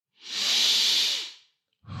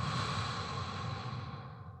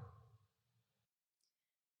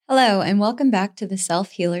Hello, and welcome back to the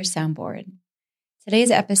Self Healer Soundboard.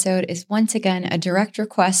 Today's episode is once again a direct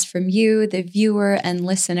request from you, the viewer and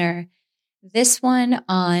listener. This one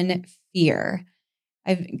on fear.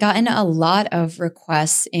 I've gotten a lot of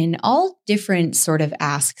requests in all different sort of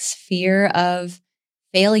asks. Fear of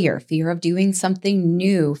failure, fear of doing something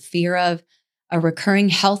new, fear of a recurring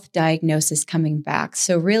health diagnosis coming back.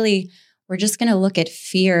 So really, we're just going to look at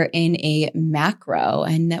fear in a macro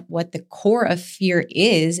and what the core of fear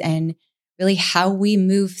is and really how we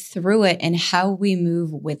move through it and how we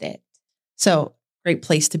move with it. So, great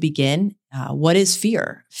place to begin. What is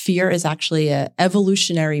fear? Fear is actually an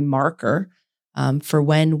evolutionary marker for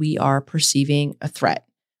when we are perceiving a threat,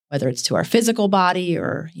 whether it's to our physical body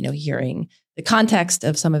or, hearing the context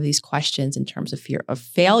of some of these questions in terms of fear of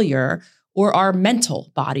failure or our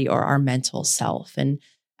mental body or our mental self. And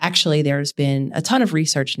actually, there's been a ton of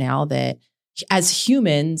research now that as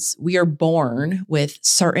humans, we are born with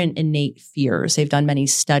certain innate fears. They've done many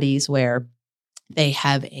studies where they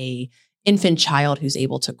have a infant child who's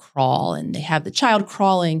able to crawl, and they have the child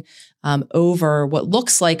crawling over what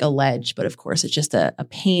looks like a ledge, but of course, it's just a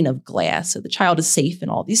pane of glass. So the child is safe in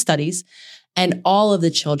all these studies. And all of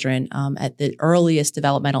the children at the earliest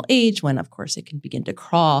developmental age, when, of course, it can begin to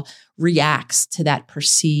crawl, reacts to that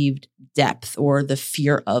perceived depth or the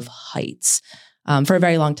fear of heights. For a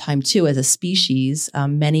very long time, too, as a species,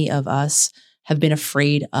 many of us have been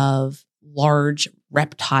afraid of large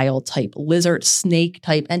reptile-type, lizard,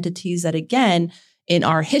 snake-type entities that, again, in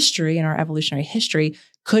our history, in our evolutionary history,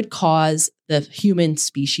 could cause the human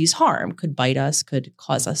species harm, could bite us, could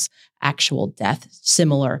cause us actual death,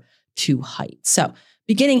 similar to height. So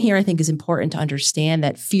beginning here, I think, is important to understand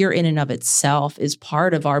that fear in and of itself is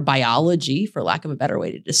part of our biology, for lack of a better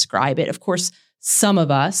way to describe it. Of course, some of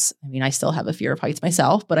us, I still have a fear of heights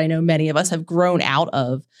myself, but I know many of us have grown out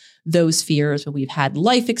of those fears when we've had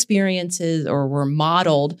life experiences or were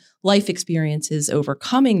modeled life experiences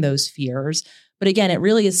overcoming those fears. But again, it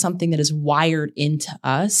really is something that is wired into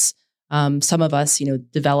us. Some of us,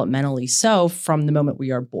 developmentally so from the moment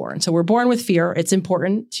we are born. So we're born with fear. It's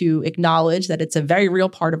important to acknowledge that it's a very real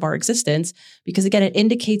part of our existence because, again, it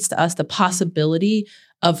indicates to us the possibility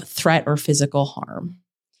of threat or physical harm.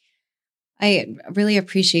 I really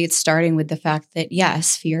appreciate starting with the fact that,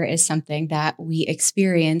 yes, fear is something that we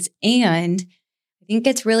experience. And I think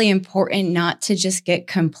it's really important not to just get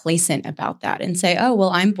complacent about that and say, oh, well,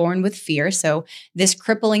 I'm born with fear. So this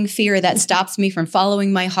crippling fear that stops me from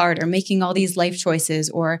following my heart or making all these life choices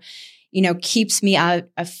or, keeps me out,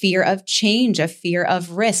 a fear of change, a fear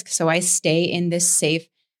of risk. So I stay in this safe,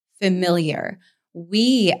 familiar.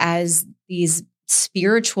 We, as these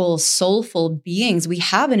spiritual, soulful beings, we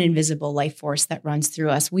have an invisible life force that runs through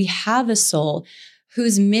us. We have a soul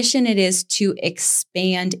whose mission it is to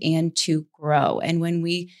expand and to grow. And when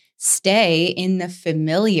we stay in the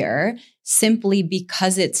familiar, simply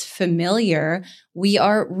because it's familiar, we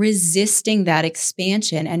are resisting that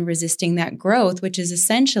expansion and resisting that growth, which is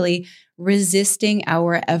essentially resisting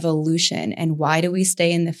our evolution. And why do we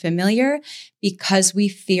stay in the familiar? Because we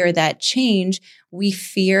fear that change. We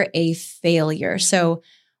fear a failure. So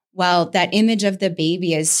while that image of the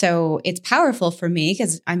baby it's powerful for me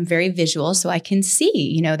because I'm very visual, so I can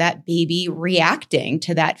see, that baby reacting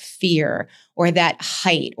to that fear or that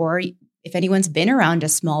height, or if anyone's been around a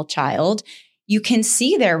small child, you can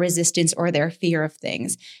see their resistance or their fear of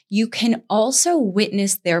things. You can also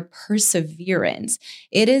witness their perseverance.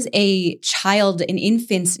 It is an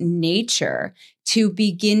infant's nature to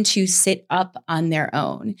begin to sit up on their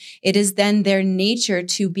own. It is then their nature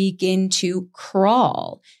to begin to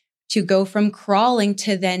crawl, to go from crawling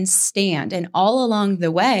to then stand. And all along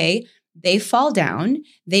the way, they fall down,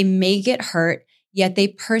 they may get hurt, yet they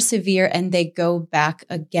persevere and they go back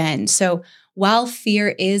again. So while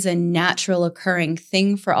fear is a natural occurring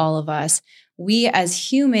thing for all of us, we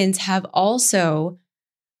as humans have also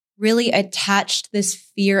really attached this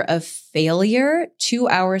fear of failure to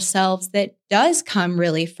ourselves that does come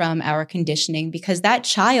really from our conditioning, because that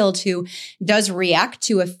child who does react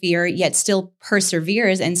to a fear yet still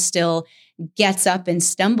perseveres and still gets up and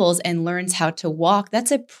stumbles and learns how to walk,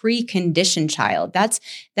 that's a preconditioned child. That's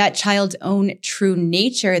that child's own true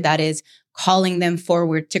nature that is calling them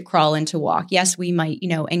forward to crawl and to walk. Yes, we might,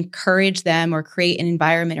 encourage them or create an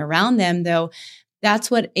environment around them, though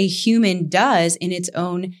that's what a human does in its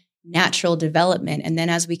own natural development. And then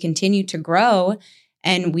as we continue to grow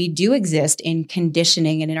and we do exist in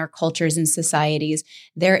conditioning and in our cultures and societies,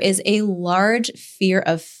 there is a large fear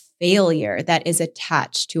of failure that is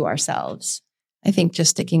attached to ourselves. I think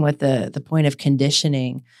just sticking with the point of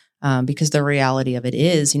conditioning, Because the reality of it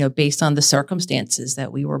is, based on the circumstances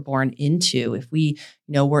that we were born into, if we,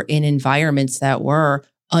 were in environments that were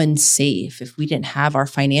unsafe, if we didn't have our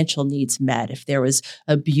financial needs met, if there was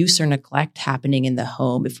abuse or neglect happening in the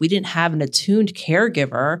home, if we didn't have an attuned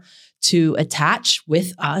caregiver to attach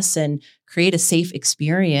with us and create a safe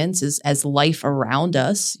experience as life around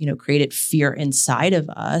us, created fear inside of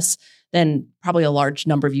us, then probably a large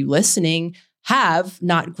number of you listening have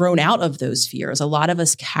not grown out of those fears. A lot of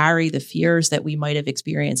us carry the fears that we might have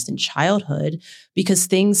experienced in childhood because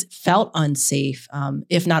things felt unsafe,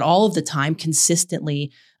 if not all of the time,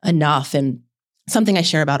 consistently enough. And something I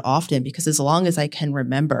share about often, because as long as I can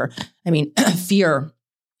remember, fear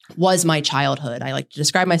was my childhood. I like to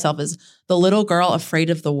describe myself as the little girl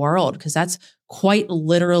afraid of the world, because that's quite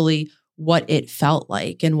literally what it felt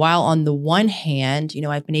like. And while on the one hand,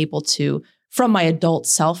 I've been able to, from my adult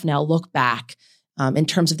self now, look back in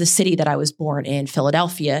terms of the city that I was born in,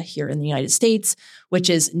 Philadelphia, here in the United States,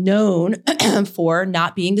 which is known for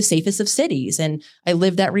not being the safest of cities. And I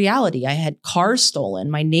lived that reality. I had cars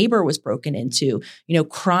stolen. My neighbor was broken into.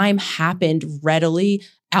 Crime happened readily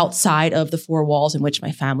outside of the four walls in which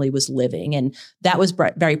my family was living. And that was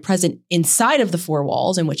very present inside of the four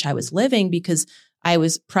walls in which I was living, because I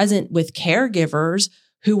was present with caregivers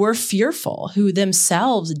who were fearful, who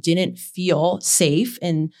themselves didn't feel safe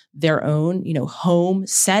in their own, home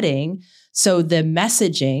setting. So the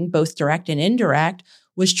messaging, both direct and indirect,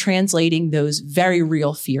 was translating those very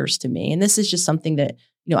real fears to me. And this is just something that,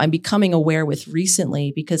 I'm becoming aware with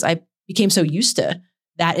recently, because I became so used to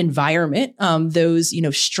that environment, those,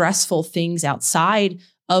 stressful things outside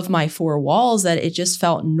of my four walls, that it just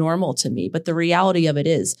felt normal to me. But the reality of it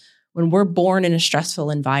is, when we're born in a stressful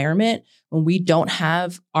environment, when we don't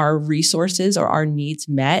have our resources or our needs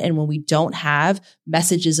met, and when we don't have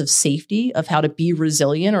messages of safety of how to be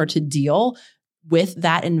resilient or to deal with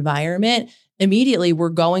that environment, immediately we're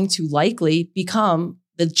going to likely become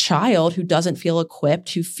the child who doesn't feel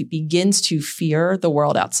equipped, who begins to fear the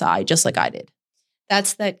world outside, just like I did.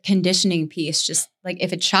 That's that conditioning piece. Just like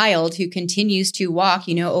if a child who continues to walk,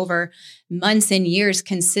 over months and years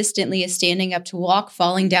consistently is standing up to walk,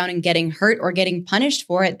 falling down and getting hurt or getting punished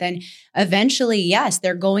for it, then eventually, yes,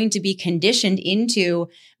 they're going to be conditioned into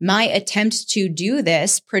my attempt to do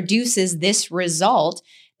this produces this result.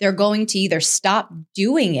 They're going to either stop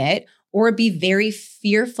doing it or be very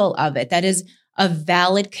fearful of it. That is a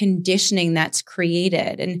valid conditioning that's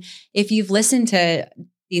created. And if you've listened to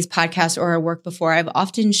these podcasts or our work before, I've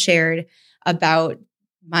often shared about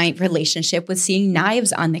my relationship with seeing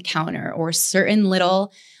knives on the counter or certain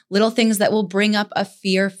little things that will bring up a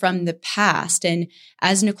fear from the past. And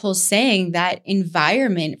as Nicole's saying, that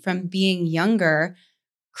environment from being younger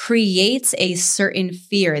creates a certain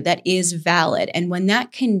fear that is valid. And when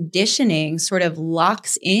that conditioning sort of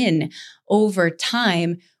locks in over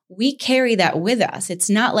time, we carry that with us. It's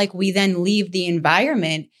not like we then leave the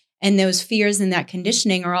environment and those fears and that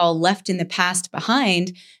conditioning are all left in the past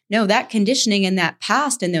behind. No, that conditioning and that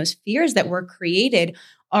past and those fears that were created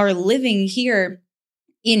are living here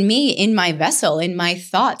in me, in my vessel, in my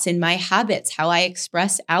thoughts, in my habits, how I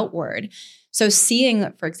express outward. So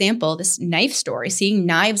seeing, for example, this knife story, seeing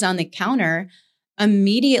knives on the counter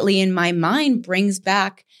immediately in my mind brings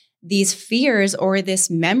back these fears or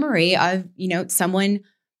this memory of, someone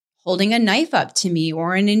holding a knife up to me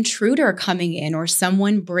or an intruder coming in or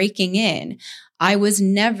someone breaking in. I was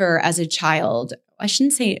never as a child, I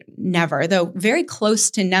shouldn't say never, though very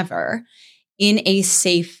close to never, in a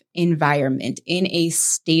safe environment, in a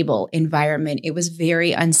stable environment. It was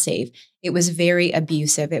very unsafe. It was very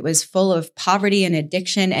abusive. It was full of poverty and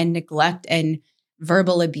addiction and neglect and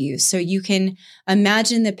verbal abuse. So you can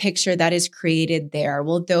imagine the picture that is created there.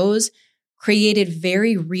 Well, those created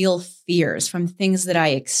very real fears from things that I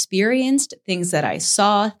experienced, things that I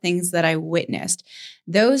saw, things that I witnessed.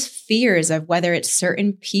 Those fears of whether it's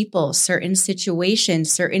certain people, certain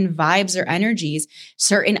situations, certain vibes or energies,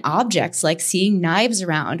 certain objects like seeing knives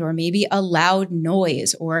around, or maybe a loud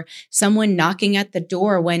noise or someone knocking at the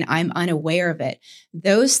door when I'm unaware of it.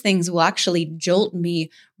 Those things will actually jolt me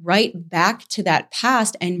right back to that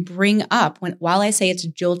past and bring up, while I say it's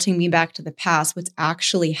jolting me back to the past, what's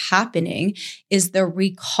actually happening is the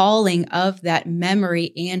recalling of that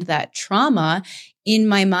memory and that trauma in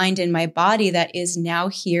my mind and my body that is now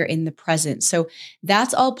here in the present. So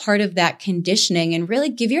that's all part of that conditioning, and really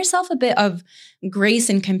give yourself a bit of grace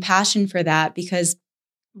and compassion for that, because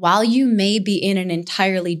while you may be in an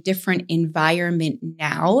entirely different environment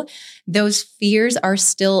now, those fears are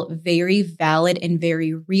still very valid and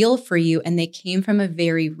very real for you, and they came from a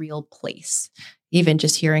very real place. Even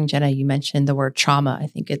just hearing, Jenna, you mentioned the word trauma. I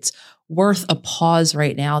think it's worth a pause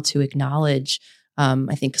right now to acknowledge.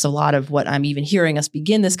 I think because a lot of what I'm even hearing us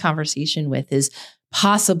begin this conversation with is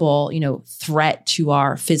possible, threat to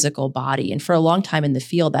our physical body. And for a long time in the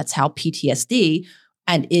field, that's how PTSD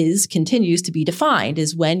continues to be defined,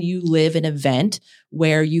 is when you live an event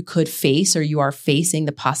where you could face or you are facing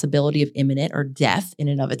the possibility of imminent or death in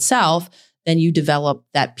and of itself, then you develop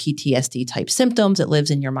that PTSD type symptoms. It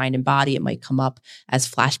lives in your mind and body. It might come up as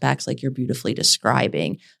flashbacks like you're beautifully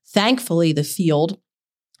describing. Thankfully, the field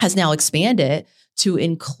has now expanded to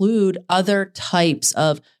include other types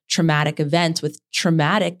of traumatic events, with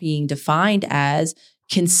traumatic being defined as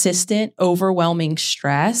consistent, overwhelming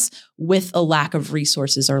stress with a lack of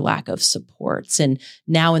resources or lack of supports. And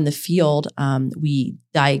now in the field, we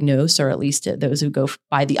diagnose, or at least those who go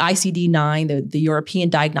by the ICD-9, the European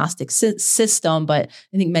Diagnostic System, but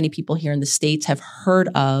I think many people here in the States have heard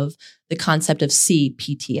of the concept of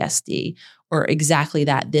CPTSD, or exactly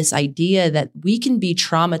that, this idea that we can be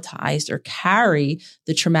traumatized or carry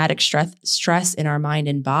the traumatic stress in our mind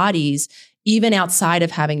and bodies even outside of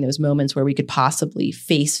having those moments where we could possibly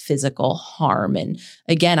face physical harm. And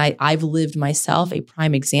again, I've lived myself a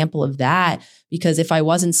prime example of that, because if I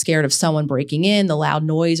wasn't scared of someone breaking in, the loud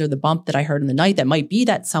noise or the bump that I heard in the night, that might be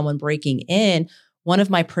that someone breaking in, one of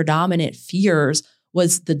my predominant fears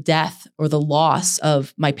was the death or the loss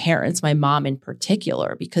of my parents, my mom in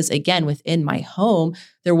particular, because again, within my home,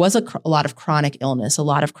 there was a lot of chronic illness, a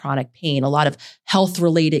lot of chronic pain, a lot of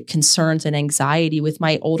health-related concerns and anxiety with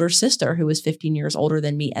my older sister, who was 15 years older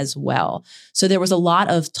than me as well. So there was a lot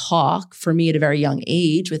of talk for me at a very young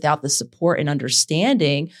age without the support and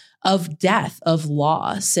understanding of death, of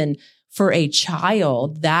loss. And for a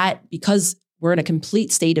child, that, because we're in a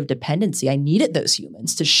complete state of dependency, I needed those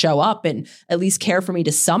humans to show up and at least care for me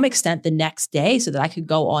to some extent the next day so that I could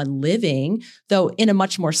go on living, though in a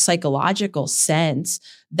much more psychological sense,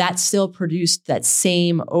 that still produced that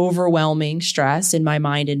same overwhelming stress in my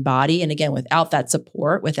mind and body. And again, without that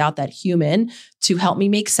support, without that human to help me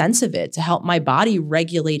make sense of it, to help my body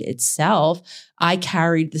regulate itself, I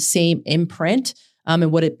carried the same imprint.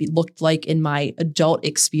 And what it looked like in my adult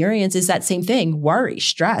experience is that same thing: worry,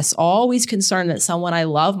 stress, always concerned that someone I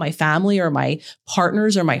love, my family or my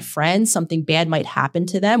partners or my friends, something bad might happen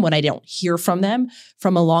to them when I don't hear from them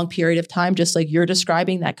from a long period of time, just like you're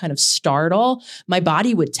describing, that kind of startle. My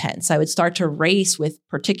body would tense. I would start to race with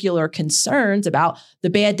particular concerns about the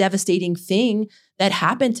bad, devastating thing that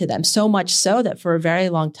happened to them. So much so that for a very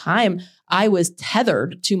long time, I was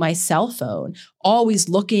tethered to my cell phone, always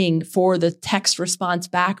looking for the text response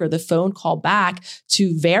back or the phone call back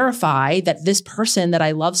to verify that this person that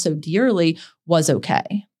I love so dearly was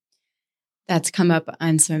okay. That's come up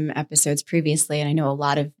on some episodes previously. And I know a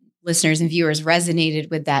lot of listeners and viewers resonated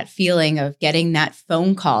with that feeling of getting that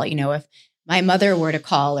phone call. If my mother were to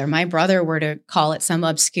call or my brother were to call at some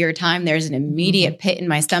obscure time, there's an immediate pit in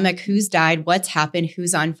my stomach. Who's died? What's happened?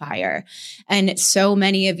 Who's on fire? And so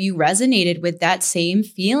many of you resonated with that same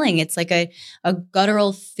feeling. It's like a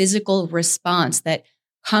guttural physical response that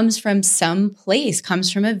comes from some place,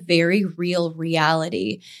 comes from a very real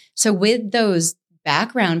reality. So with those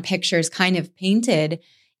background pictures kind of painted,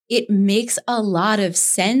 it makes a lot of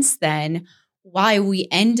sense then why we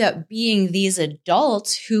end up being these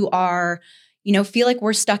adults who are, feel like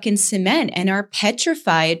we're stuck in cement and are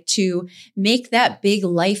petrified to make that big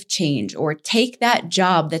life change or take that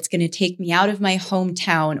job that's going to take me out of my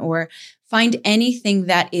hometown or find anything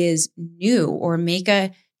that is new or make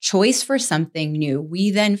a choice for something new.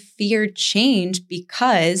 We then fear change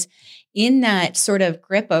because in that sort of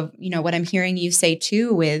grip of, what I'm hearing you say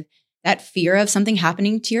too, with that fear of something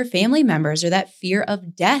happening to your family members or that fear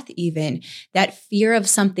of death, even that fear of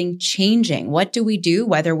something changing. What do we do,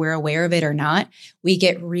 whether we're aware of it or not? We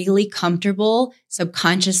get really comfortable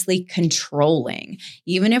subconsciously controlling.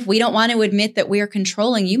 Even if we don't want to admit that we are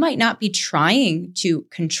controlling, you might not be trying to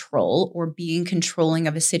control or being controlling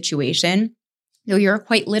of a situation, though you're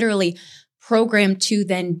quite literally programmed to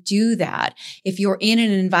then do that. If you're in an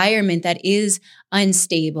environment that is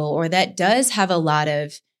unstable or that does have a lot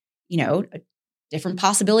of different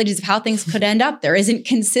possibilities of how things could end up. There isn't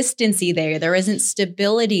consistency there. There isn't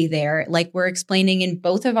stability there. Like we're explaining in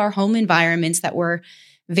both of our home environments that were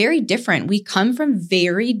very different. We come from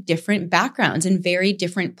very different backgrounds and very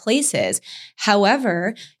different places.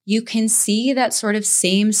 However, you can see that sort of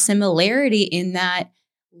same similarity in that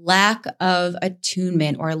lack of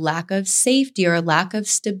attunement or lack of safety or lack of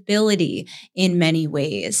stability in many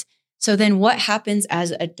ways. So then what happens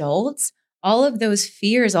as adults? All of those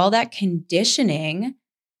fears, all that conditioning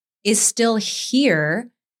is still here.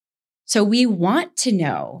 So we want to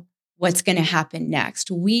know what's going to happen next.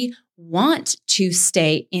 We want to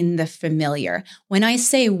stay in the familiar. When I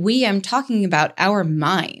say we, I'm talking about our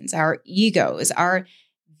minds, our egos, our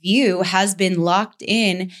view has been locked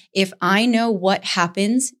in. If I know what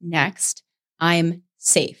happens next, I'm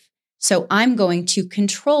safe. So I'm going to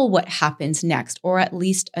control what happens next, or at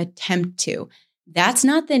least attempt to. That's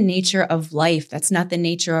not the nature of life. That's not the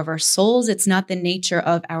nature of our souls. It's not the nature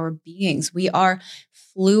of our beings. We are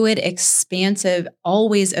fluid, expansive,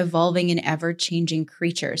 always evolving and ever-changing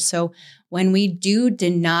creatures. So when we do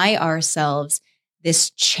deny ourselves this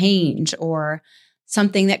change or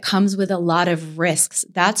something that comes with a lot of risks,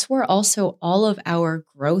 that's where also all of our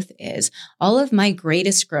growth is. All of my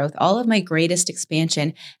greatest growth, all of my greatest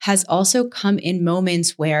expansion has also come in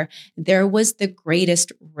moments where there was the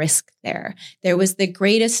greatest risk there. There was the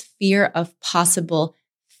greatest fear of possible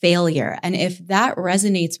failure. And if that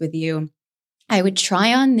resonates with you, I would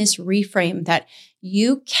try on this reframe that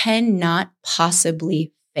you cannot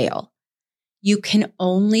possibly fail. You can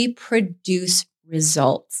only produce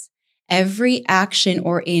results. Every action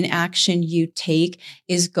or inaction you take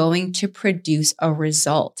is going to produce a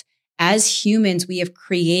result. As humans, we have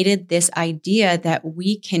created this idea that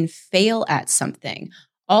we can fail at something.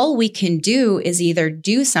 All we can do is either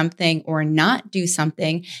do something or not do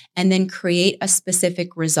something, and then create a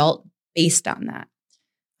specific result based on that.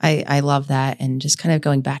 I love that. And just kind of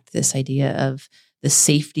going back to this idea of the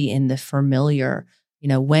safety in the familiar,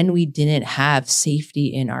 when we didn't have safety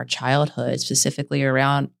in our childhood, specifically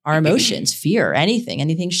around our emotions, fear,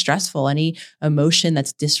 anything stressful, any emotion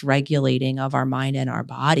that's dysregulating of our mind and our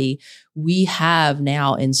body, we have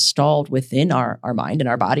now installed within our mind and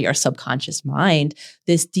our body, our subconscious mind,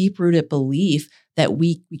 this deep-rooted belief that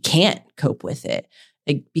we can't cope with it.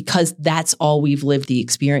 Because that's all we've lived the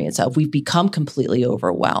experience of. We've become completely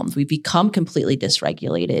overwhelmed. We've become completely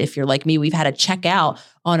dysregulated. If you're like me, we've had to check out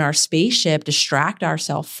on our spaceship, distract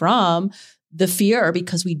ourselves from the fear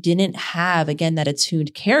because we didn't have, again, that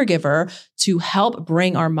attuned caregiver to help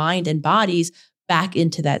bring our mind and bodies back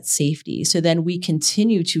into that safety. So then we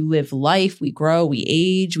continue to live life, we grow, we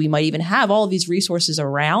age, we might even have all of these resources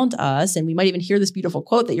around us. And we might even hear this beautiful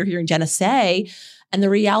quote that you're hearing Jenna say. And the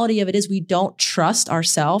reality of it is we don't trust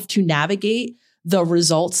ourselves to navigate the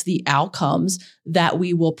results, the outcomes that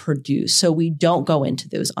we will produce. So we don't go into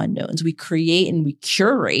those unknowns. We create and we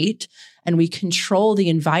curate and we control the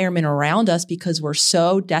environment around us because we're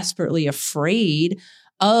so desperately afraid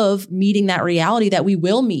of meeting that reality that we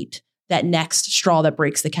will meet that next straw that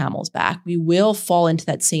breaks the camel's back. We will fall into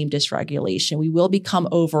that same dysregulation. We will become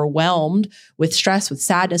overwhelmed with stress, with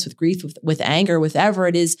sadness, with grief, with anger, whatever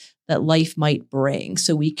it is that life might bring.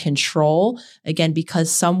 So we control, again,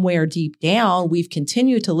 because somewhere deep down, we've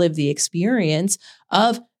continued to live the experience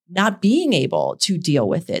of not being able to deal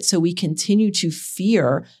with it. So we continue to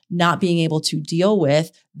fear not being able to deal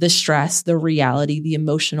with the stress, the reality, the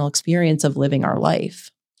emotional experience of living our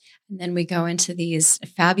life. And then we go into these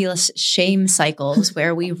fabulous shame cycles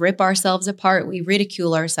where we rip ourselves apart, we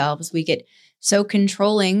ridicule ourselves, we get so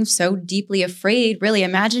controlling, so deeply afraid. Really,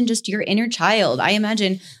 imagine just your inner child. I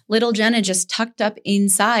imagine little Jenna just tucked up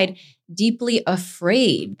inside, deeply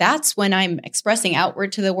afraid. That's when I'm expressing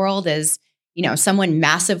outward to the world as, someone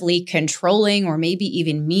massively controlling or maybe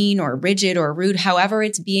even mean or rigid or rude, however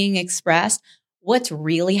it's being expressed. What's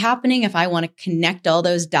really happening, if I want to connect all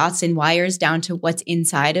those dots and wires down to what's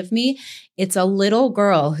inside of me, it's a little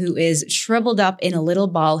girl who is shriveled up in a little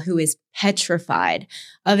ball who is petrified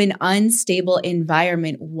of an unstable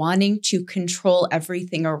environment, wanting to control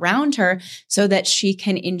everything around her so that she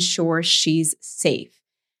can ensure she's safe.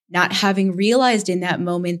 Not having realized in that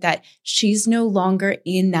moment that she's no longer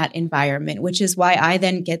in that environment, which is why I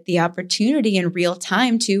then get the opportunity in real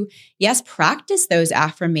time to, yes, practice those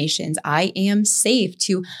affirmations. I am safe,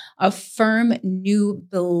 to affirm new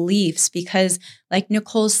beliefs, because like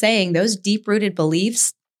Nicole's saying, those deep-rooted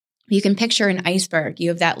beliefs, you can picture an iceberg. You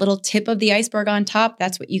have that little tip of the iceberg on top.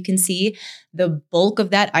 That's what you can see. The bulk of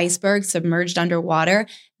that iceberg submerged underwater,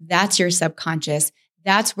 that's your subconscious.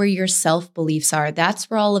 That's where your self-beliefs are. That's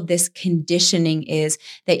where all of this conditioning is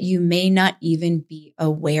that you may not even be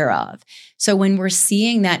aware of. So when we're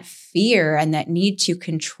seeing that fear and that need to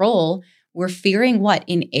control, we're fearing what?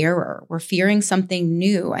 An error. We're fearing something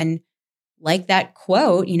new. And like that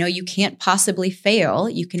quote, you can't possibly fail.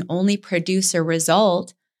 You can only produce a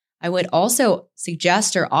result. I would also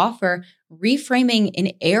suggest or offer reframing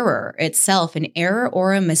an error itself. An error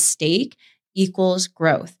or a mistake equals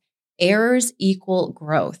growth. Errors equal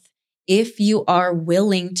growth. If you are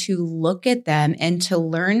willing to look at them and to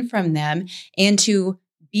learn from them and to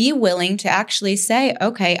be willing to actually say,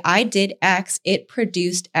 okay, I did X, it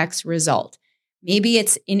produced X result. maybe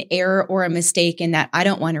it's an error or a mistake in that I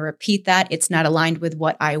don't want to repeat that. It's not aligned with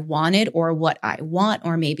what I wanted or what I want,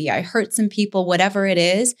 or maybe I hurt some people, whatever it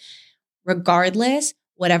is. Regardless,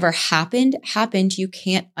 whatever happened, you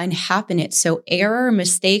can't unhappen it. So error,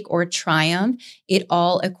 mistake, or triumph, it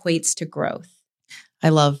all equates to growth. I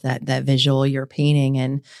love that visual you're painting.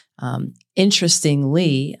 And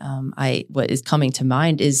interestingly, what is coming to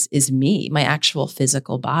mind is me, my actual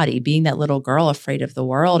physical body. Being that little girl afraid of the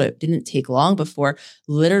world, it didn't take long before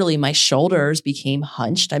literally my shoulders became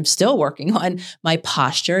hunched. I'm still working on my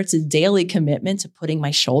posture. It's a daily commitment to putting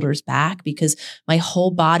my shoulders back because my whole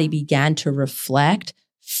body began to reflect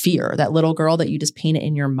fear. That little girl that you just painted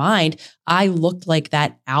in your mind, I looked like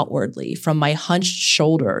that outwardly, from my hunched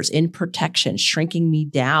shoulders in protection, shrinking me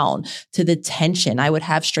down to the tension. I would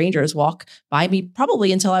have strangers walk by me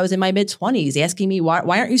probably until I was in my mid-20s asking me, why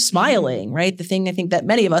aren't you smiling, right? The thing I think that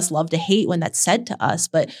many of us love to hate when that's said to us,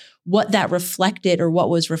 but what that reflected, or what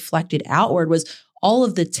was reflected outward, was all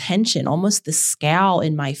of the tension, almost the scowl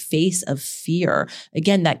in my face of fear.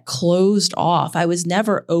 Again, that closed off. I was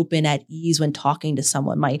never open at ease when talking to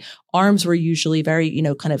someone. My arms were usually very,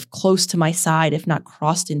 kind of close to my side, if not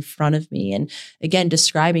crossed in front of me. And again,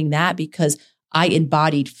 describing that because I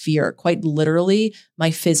embodied fear. Quite literally,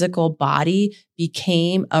 my physical body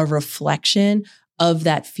became a reflection of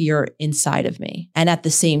that fear inside of me. And at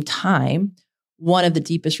the same time, one of the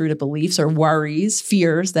deepest rooted beliefs or worries,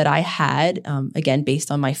 fears that I had, again, based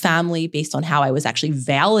on my family, based on how I was actually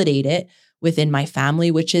validated within my family,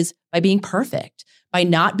 which is by being perfect, by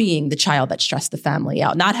not being the child that stressed the family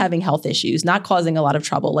out, not having health issues, not causing a lot of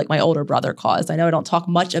trouble like my older brother caused. I know I don't talk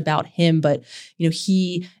much about him, but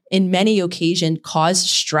he, in many occasions, caused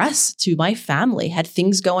stress to my family, had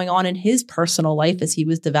things going on in his personal life as he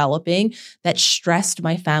was developing that stressed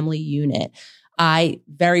my family unit. I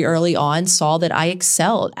very early on saw that I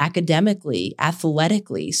excelled academically,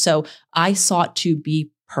 athletically. So I sought to be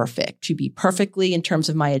perfect, to be perfectly in terms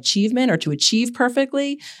of my achievement, or to achieve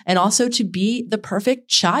perfectly, and also to be the perfect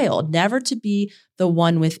child, never to be the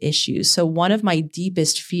one with issues. So one of my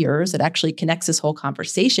deepest fears that actually connects this whole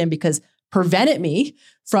conversation, because prevented me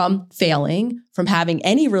from failing, from having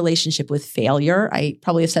any relationship with failure. I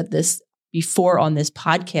probably have said this before on this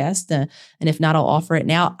podcast, and if not, I'll offer it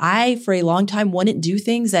now. I, for a long time, wouldn't do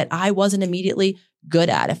things that I wasn't immediately good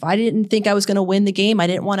at. If I didn't think I was going to win the game, I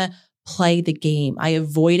didn't want to play the game. I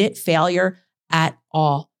avoided failure at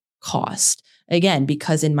all cost. Again,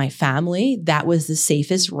 because in my family, that was the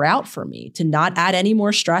safest route for me, to not add any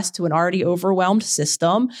more stress to an already overwhelmed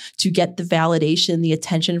system, to get the validation, the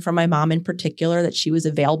attention from my mom in particular that she was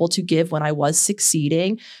available to give when I was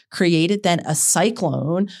succeeding, created then a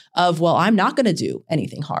cyclone of, well, I'm not going to do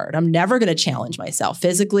anything hard. I'm never going to challenge myself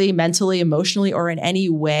physically, mentally, emotionally, or in any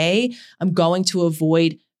way. I'm going to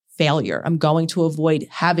avoid failure. I'm going to avoid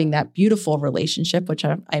having that beautiful relationship, which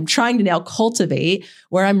I'm trying to now cultivate,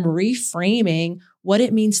 where I'm reframing what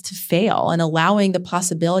it means to fail and allowing the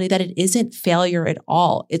possibility that it isn't failure at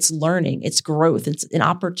all. It's learning, it's growth, it's an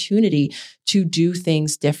opportunity to do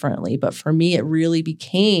things differently. But for me, it really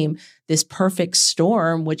became this perfect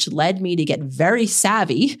storm, which led me to get very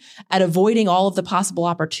savvy at avoiding all of the possible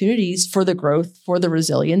opportunities for the growth, for the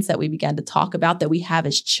resilience that we began to talk about that we have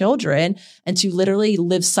as children, and to literally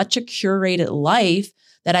live such a curated life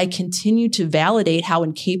that I continued to validate how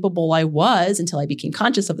incapable I was until I became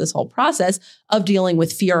conscious of this whole process of dealing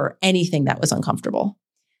with fear or anything that was uncomfortable.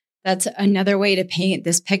 That's another way to paint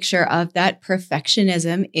this picture of that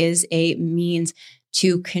perfectionism is a means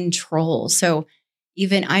to control. So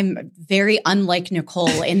even I'm very unlike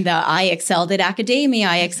Nicole in the I excelled at academia.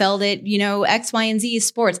 I excelled at, X, Y, and Z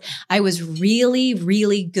sports. I was really,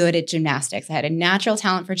 really good at gymnastics. I had a natural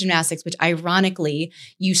talent for gymnastics, which ironically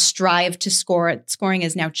you strive to score. Scoring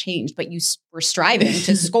has now changed, but you were striving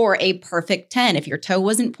to score a perfect 10. If your toe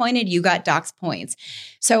wasn't pointed, you got docs points.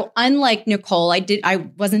 So unlike Nicole, I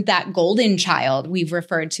wasn't that golden child. We've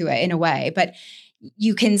referred to it in a way, but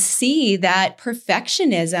you can see that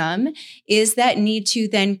perfectionism is that need to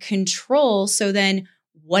then control. So then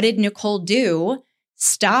what did Nicole do?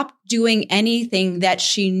 Stop doing anything that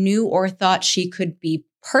she knew or thought she could be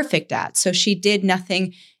perfect at. So she did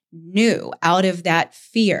nothing new out of that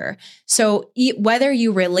fear. So whether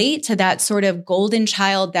you relate to that sort of golden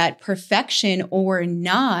child, that perfection or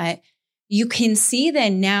not, you can see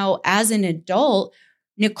then now as an adult,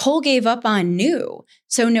 Nicole gave up on new.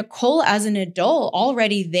 So Nicole, as an adult,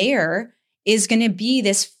 already there is going to be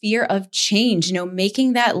this fear of change,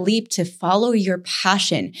 making that leap to follow your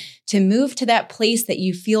passion, to move to that place that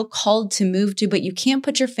you feel called to move to, but you can't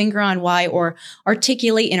put your finger on why or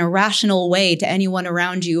articulate in a rational way to anyone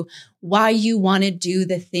around you why you want to do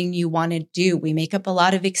the thing you want to do. We make up a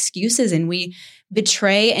lot of excuses and we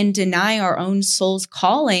betray and deny our own soul's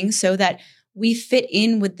calling so that we fit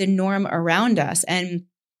in with the norm around us. And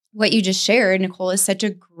what you just shared, Nicole, is such a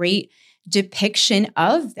great depiction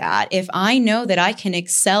of that. If I know that I can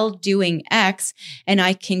excel doing X and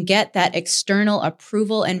I can get that external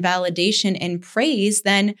approval and validation and praise,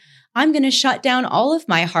 then I'm going to shut down all of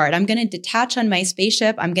my heart. I'm going to detach on my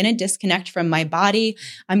spaceship. I'm going to disconnect from my body.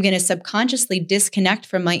 I'm going to subconsciously disconnect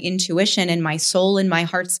from my intuition and my soul and my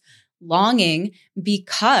heart's longing,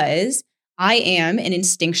 because I am an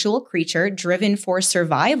instinctual creature driven for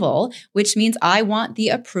survival, which means I want the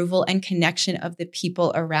approval and connection of the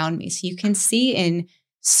people around me. So you can see in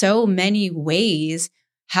so many ways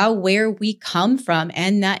how where we come from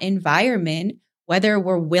and that environment, whether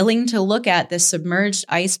we're willing to look at the submerged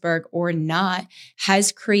iceberg or not,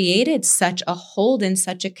 has created such a hold and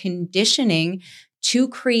such a conditioning to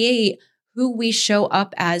create who we show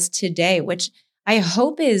up as today, which I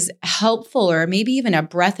hope is helpful, or maybe even a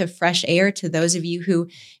breath of fresh air to those of you who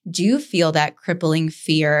do feel that crippling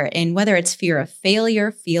fear. And whether it's fear of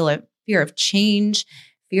failure, fear of change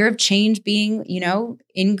being,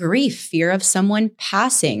 in grief, fear of someone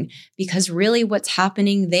passing, because really what's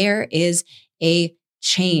happening there is a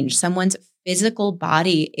change. Someone's physical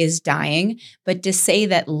body is dying, but to say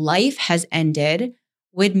that life has ended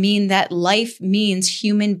would mean that life means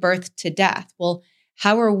human birth to death. Well,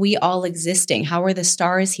 how are we all existing? How are the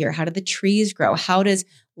stars here? How do the trees grow? How does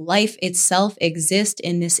life itself exist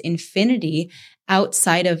in this infinity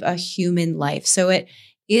outside of a human life? So it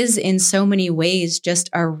is in so many ways just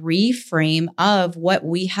a reframe of what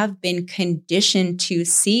we have been conditioned to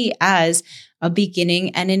see as a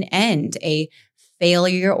beginning and an end, a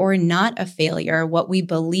failure or not a failure, what we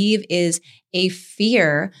believe is a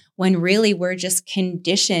fear, when really we're just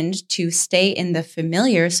conditioned to stay in the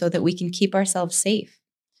familiar so that we can keep ourselves safe.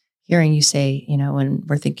 Hearing you say, when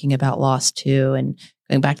we're thinking about loss too, and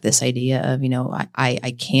going back to this idea of,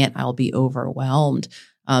 I can't, I'll be overwhelmed.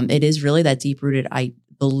 It is really that deep-rooted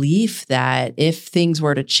belief that if things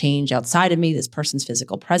were to change outside of me, this person's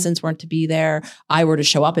physical presence weren't to be there, I were to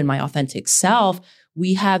show up in my authentic self,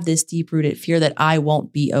 we have this deep-rooted fear that I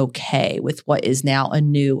won't be okay with what is now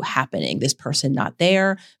anew happening. This person not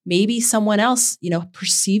there, maybe someone else,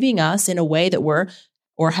 perceiving us in a way that we're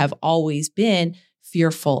or have always been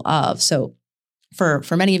fearful of. So for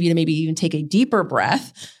many of you to maybe even take a deeper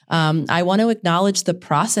breath, I want to acknowledge the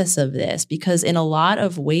process of this, because in a lot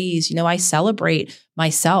of ways, I celebrate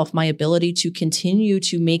myself, my ability to continue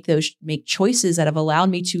to make choices that have allowed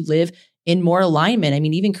me to live in more alignment. I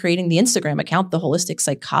mean, even creating the Instagram account, The Holistic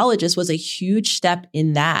Psychologist, was a huge step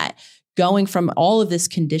in that. Going from all of this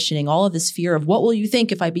conditioning, all of this fear of what will you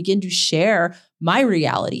think if I begin to share my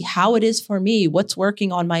reality, how it is for me, what's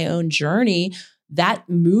working on my own journey, that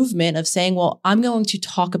movement of saying, well, I'm going to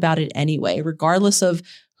talk about it anyway, regardless of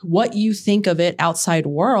what you think of it outside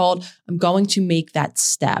world, I'm going to make that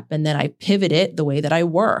step. And then I pivot it the way that I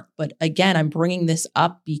work. But again, I'm bringing this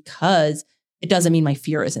up because it doesn't mean my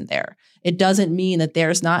fear isn't there. It doesn't mean that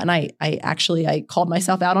there's not. And I called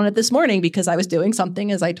myself out on it this morning because I was doing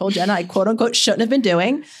something, as I told Jenna, I quote unquote shouldn't have been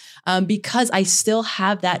doing, because I still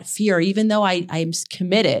have that fear, even though I'm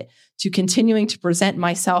committed to continuing to present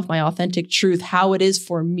myself, my authentic truth, how it is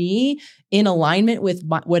for me in alignment with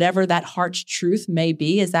whatever that heart's truth may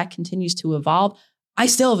be. As that continues to evolve, I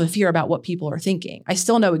still have a fear about what people are thinking. I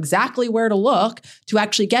still know exactly where to look to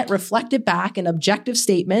actually get reflected back in objective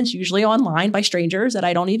statements, usually online by strangers that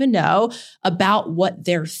I don't even know, about what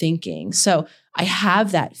they're thinking. So I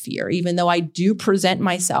have that fear, even though I do present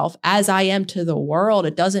myself as I am to the world.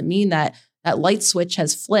 It doesn't mean that that light switch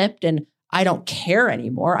has flipped and I don't care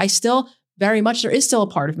anymore. I still very much, there is still a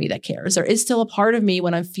part of me that cares. There is still a part of me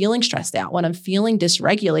when I'm feeling stressed out, when I'm feeling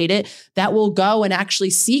dysregulated, that will go and actually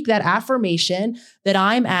seek that affirmation that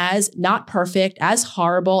I'm as not perfect, as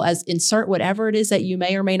horrible, as insert whatever it is that you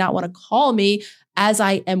may or may not want to call me, as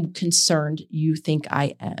I am concerned you think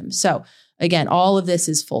I am. So again, all of this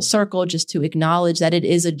is full circle, just to acknowledge that it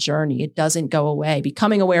is a journey. It doesn't go away.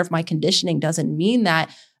 Becoming aware of my conditioning doesn't mean that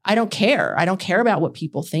I don't care. I don't care about what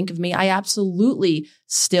people think of me. I absolutely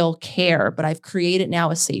still care, but I've created now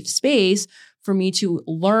a safe space for me to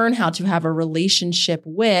learn how to have a relationship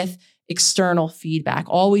with external feedback,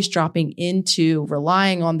 always dropping into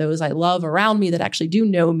relying on those I love around me that actually do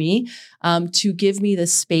know me, to give me the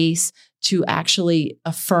space to actually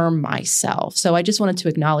affirm myself. So I just wanted to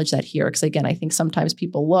acknowledge that here. Because again, I think sometimes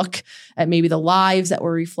people look at maybe the lives that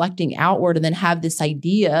we're reflecting outward and then have this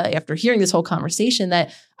idea after hearing this whole conversation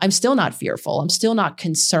that I'm still not fearful. I'm still not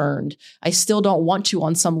concerned. I still don't want to,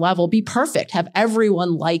 on some level, be perfect, have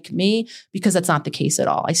everyone like me, because that's not the case at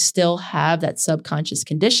all. I still have that subconscious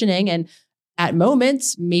conditioning. And at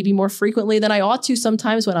moments, maybe more frequently than I ought to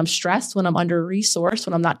sometimes, when I'm stressed, when I'm under-resourced,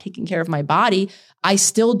 when I'm not taking care of my body, I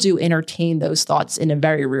still do entertain those thoughts in a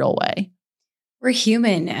very real way. We're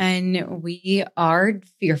human and we are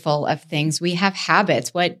fearful of things. We have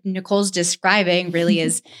habits. What Nicole's describing really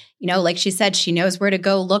is, like she said, she knows where to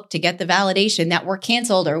go look to get the validation that we're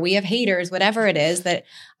canceled or we have haters, whatever it is that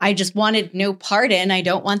I just wanted no part in. I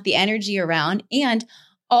don't want the energy around. And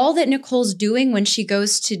all that Nicole's doing when she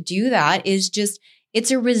goes to do that is just,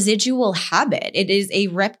 it's a residual habit. It is a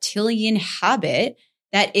reptilian habit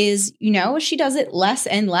that is, she does it less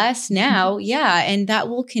and less now. Yeah. And that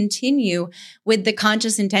will continue with the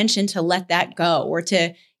conscious intention to let that go or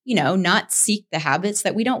to, not seek the habits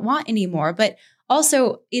that we don't want anymore. But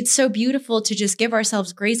also, it's so beautiful to just give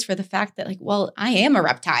ourselves grace for the fact that I am a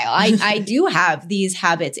reptile. I do have these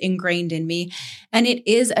habits ingrained in me. And it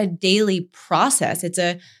is a daily process. It's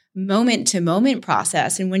a moment to moment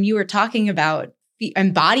process. And when you were talking about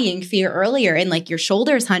embodying fear earlier and your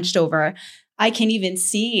shoulders hunched over, I can even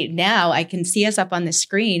see now, I can see us up on the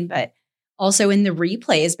screen, but also in the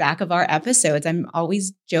replays back of our episodes. I'm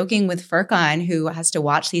always joking with Furkan, who has to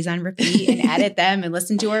watch these on repeat and edit them and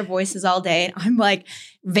listen to our voices all day. And I'm like,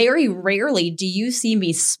 very rarely do you see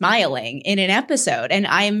me smiling in an episode. And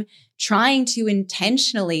I'm trying to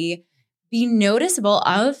intentionally be noticeable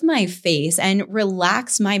of my face and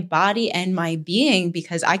relax my body and my being,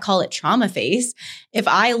 because I call it trauma face. If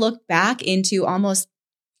I look back into almost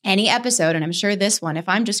any episode, and I'm sure this one, if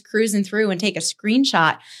I'm just cruising through and take a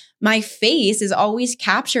screenshot, my face is always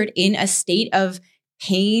captured in a state of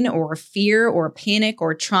pain or fear or panic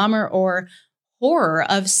or trauma or horror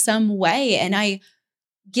of some way. And I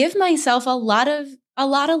give myself a lot of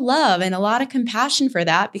love and a lot of compassion for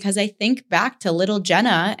that, because I think back to little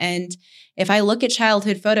Jenna. And if I look at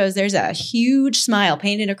childhood photos, there's a huge smile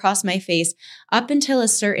painted across my face up until a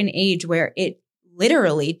certain age where it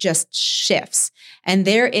literally just shifts. And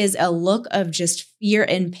there is a look of just fear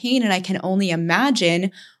and pain. And I can only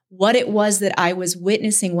imagine what it was that I was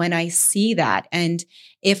witnessing when I see that. And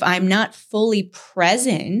if I'm not fully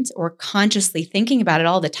present or consciously thinking about it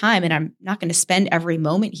all the time, and I'm not going to spend every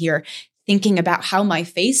moment here thinking about how my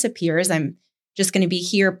face appears, I'm just going to be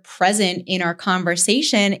here present in our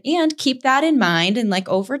conversation and keep that in mind. And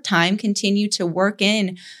over time, continue to work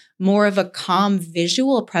in more of a calm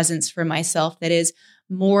visual presence for myself that is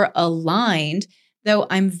more aligned, though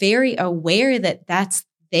I'm very aware that that's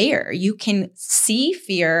there. You can see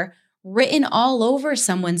fear written all over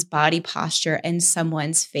someone's body posture and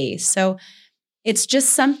someone's face. So it's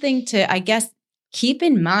just something to, I guess, keep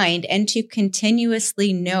in mind and to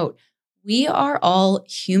continuously note. We are all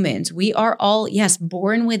humans. We are all, yes,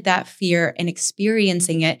 born with that fear and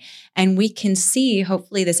experiencing it. And we can see,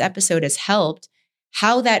 hopefully this episode has helped,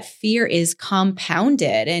 how that fear is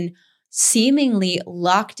compounded and seemingly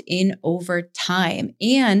locked in over time,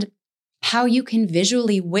 and how you can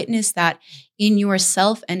visually witness that in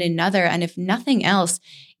yourself and another. And if nothing else,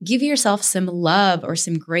 give yourself some love or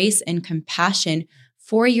some grace and compassion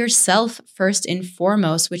for yourself first and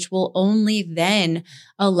foremost, which will only then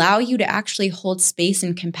allow you to actually hold space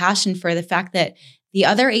and compassion for the fact that the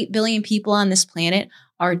other 8 billion people on this planet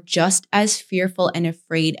are just as fearful and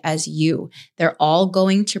afraid as you. They're all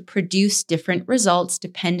going to produce different results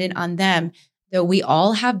dependent on them, though we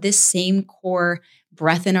all have this same core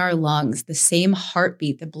breath in our lungs, the same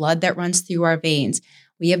heartbeat, the blood that runs through our veins.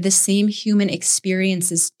 We have the same human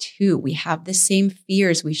experiences too. We have the same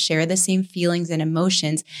fears. We share the same feelings and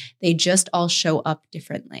emotions. They just all show up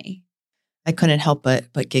differently. I couldn't help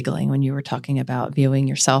but giggling when you were talking about viewing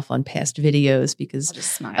yourself on past videos,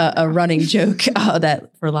 because a running joke that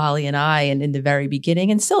for Lolly and I, and in the very beginning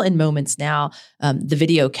and still in moments now, the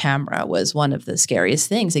video camera was one of the scariest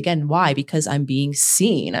things. Again, why? Because I'm being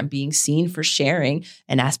seen. I'm being seen for sharing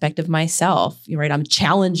an aspect of myself, right? I'm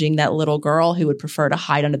challenging that little girl who would prefer to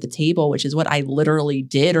hide under the table, which is what I literally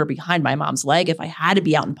did, or behind my mom's leg. If I had to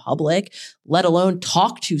be out in public, let alone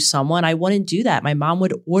talk to someone, I wouldn't do that. My mom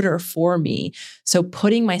would order for me. So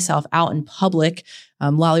putting myself out in public,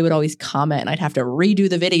 Lolly would always comment and I'd have to redo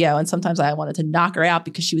the video. And sometimes I wanted to knock her out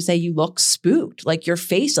because she would say, "You look spooked, like your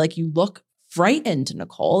face, like you look frightened,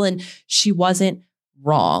 Nicole." And she wasn't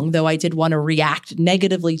wrong, though I did want to react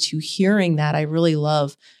negatively to hearing that. I really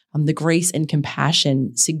love the grace and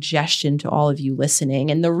compassion suggestion to all of you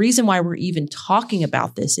listening. And the reason why we're even talking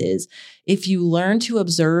about this is if you learn to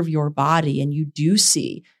observe your body and you do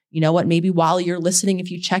see, you know what, maybe while you're listening,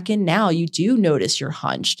 if you check in now, you do notice you're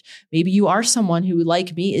hunched. Maybe you are someone who,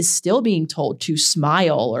 like me, is still being told to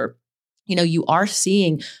smile, or you are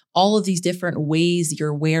seeing all of these different ways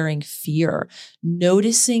you're wearing fear.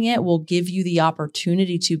 Noticing it will give you the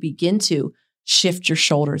opportunity to begin to shift your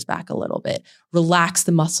shoulders back a little bit, relax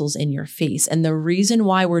the muscles in your face. And the reason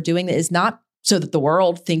why we're doing that is not so that the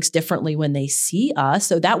world thinks differently when they see us.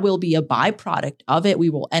 So that will be a byproduct of it.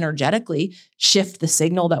 We will energetically shift the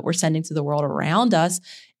signal that we're sending to the world around us.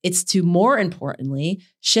 It's to, more importantly,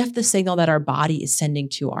 shift the signal that our body is sending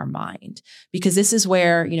to our mind. Because this is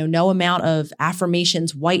where, no amount of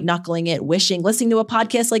affirmations, white knuckling it, wishing, listening to a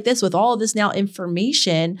podcast like this with all of this now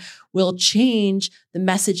information will change the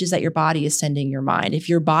messages that your body is sending your mind. If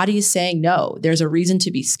your body is saying, no, there's a reason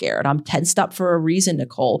to be scared. I'm tensed up for a reason,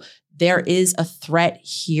 Nicole. There is a threat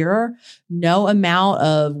here. No amount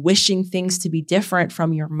of wishing things to be different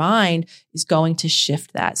from your mind is going to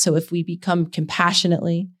shift that. So if we become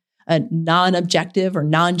compassionately a non-objective or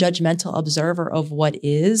non-judgmental observer of what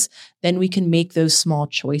is, then we can make those small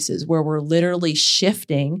choices where we're literally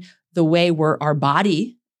shifting the way our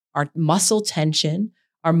body, our muscle tension,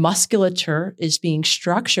 our musculature is being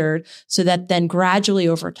structured so that then gradually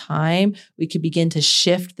over time, we could begin to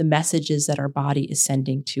shift the messages that our body is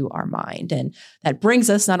sending to our mind. And that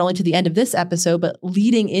brings us not only to the end of this episode, but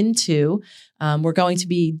leading into, we're going to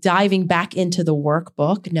be diving back into the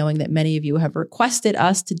workbook, knowing that many of you have requested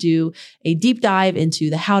us to do a deep dive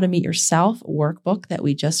into the How to Meet Yourself workbook that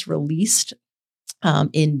we just released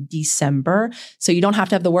in December. So you don't have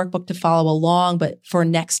to have the workbook to follow along, but for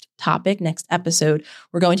next episode,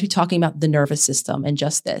 we're going to be talking about the nervous system and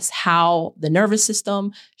just this, how the nervous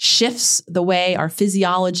system shifts the way our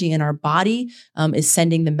physiology and our body is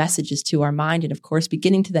sending the messages to our mind. And of course,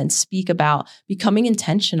 beginning to then speak about becoming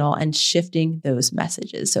intentional and shifting those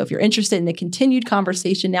messages. So if you're interested in a continued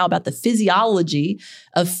conversation now about the physiology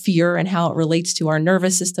of fear and how it relates to our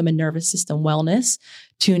nervous system and nervous system wellness,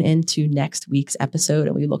 tune into next week's episode.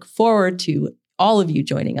 And we look forward to all of you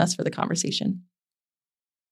joining us for the conversation.